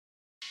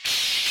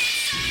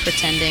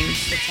pretending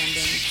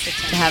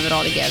to have it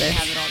all together.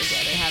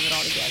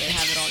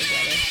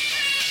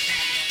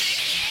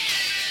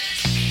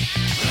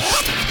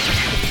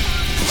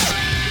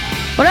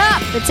 What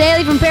up? It's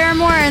Haley from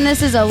Paramore, and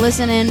this is a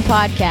Listen In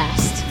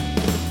podcast.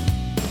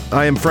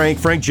 I am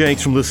Frank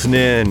Jenks from Listen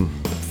In.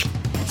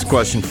 It's a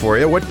question for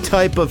you. What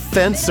type of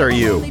fence are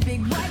you?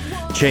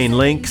 Chain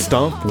link,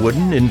 stump,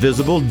 wooden,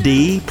 invisible,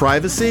 D,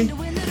 privacy?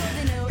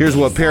 Here's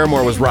what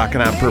Paramore was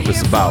rocking on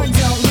purpose about.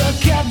 Don't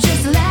look up,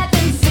 just let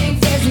them think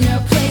there's no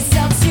place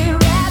else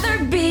you'd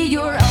rather be.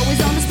 You're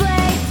always on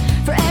display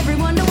for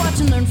everyone to watch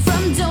and learn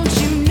from.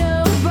 Don't you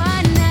know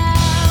by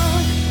now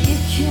you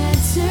can't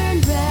turn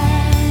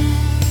back,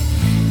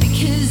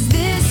 because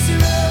this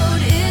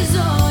road is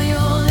all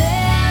you'll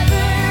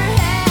ever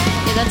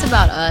have. Yeah, that's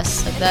about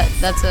us. Like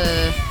that's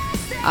a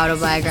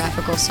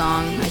autobiographical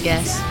song, I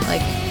guess.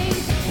 Like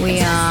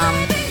we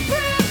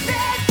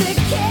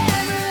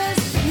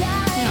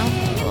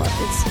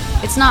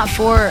it's not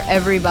for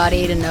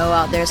everybody to know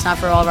out there. It's not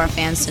for all of our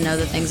fans to know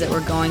the things that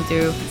we're going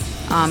through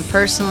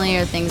personally,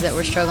 or things that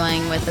we're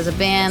struggling with as a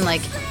band.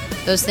 Like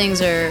those things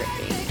are,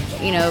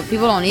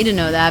 people don't need to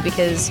know that,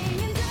 because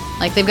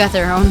like they've got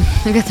their own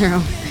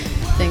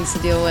things to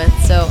deal with.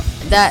 So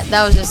that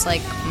was just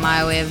like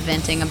my way of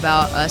venting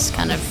about us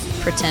kind of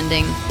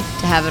pretending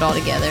to have it all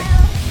together.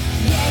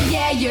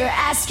 Yeah, you're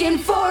asking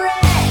for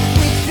it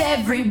with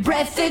every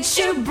breath that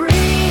you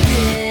breathe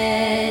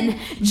in.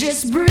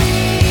 Just breathe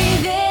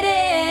it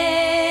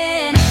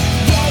in.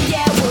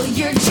 Yeah, well,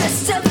 you're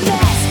just a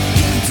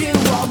mess. You do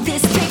all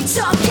this big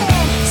talking,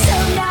 so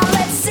now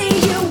let's see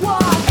you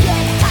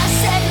walking. I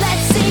said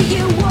let's see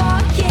you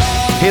walking.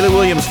 Haley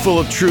Williams full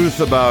of truth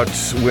about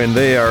when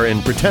they are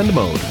in pretend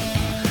mode.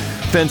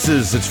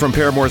 Fences, it's from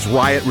Paramore's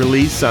Riot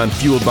release on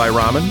Fueled by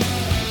Ramen.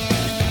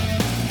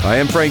 I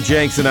am Frank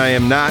Jenks, and I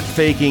am not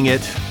faking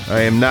it.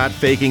 I am not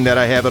faking that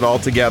I have it all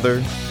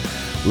together.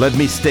 Let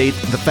me state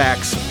the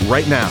facts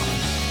right now.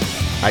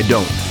 I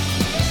don't.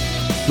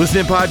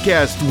 Listen In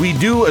Podcast, we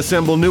do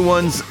assemble new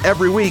ones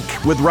every week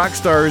with rock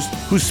stars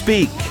who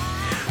speak.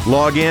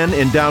 Log in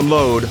and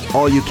download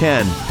all you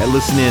can at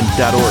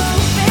listenin.org.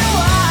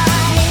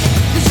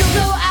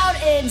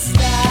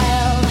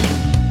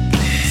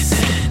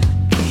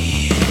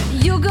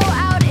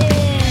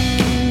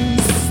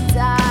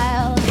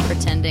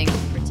 Pretending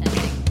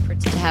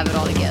to have it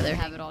all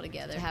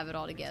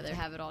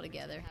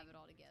together.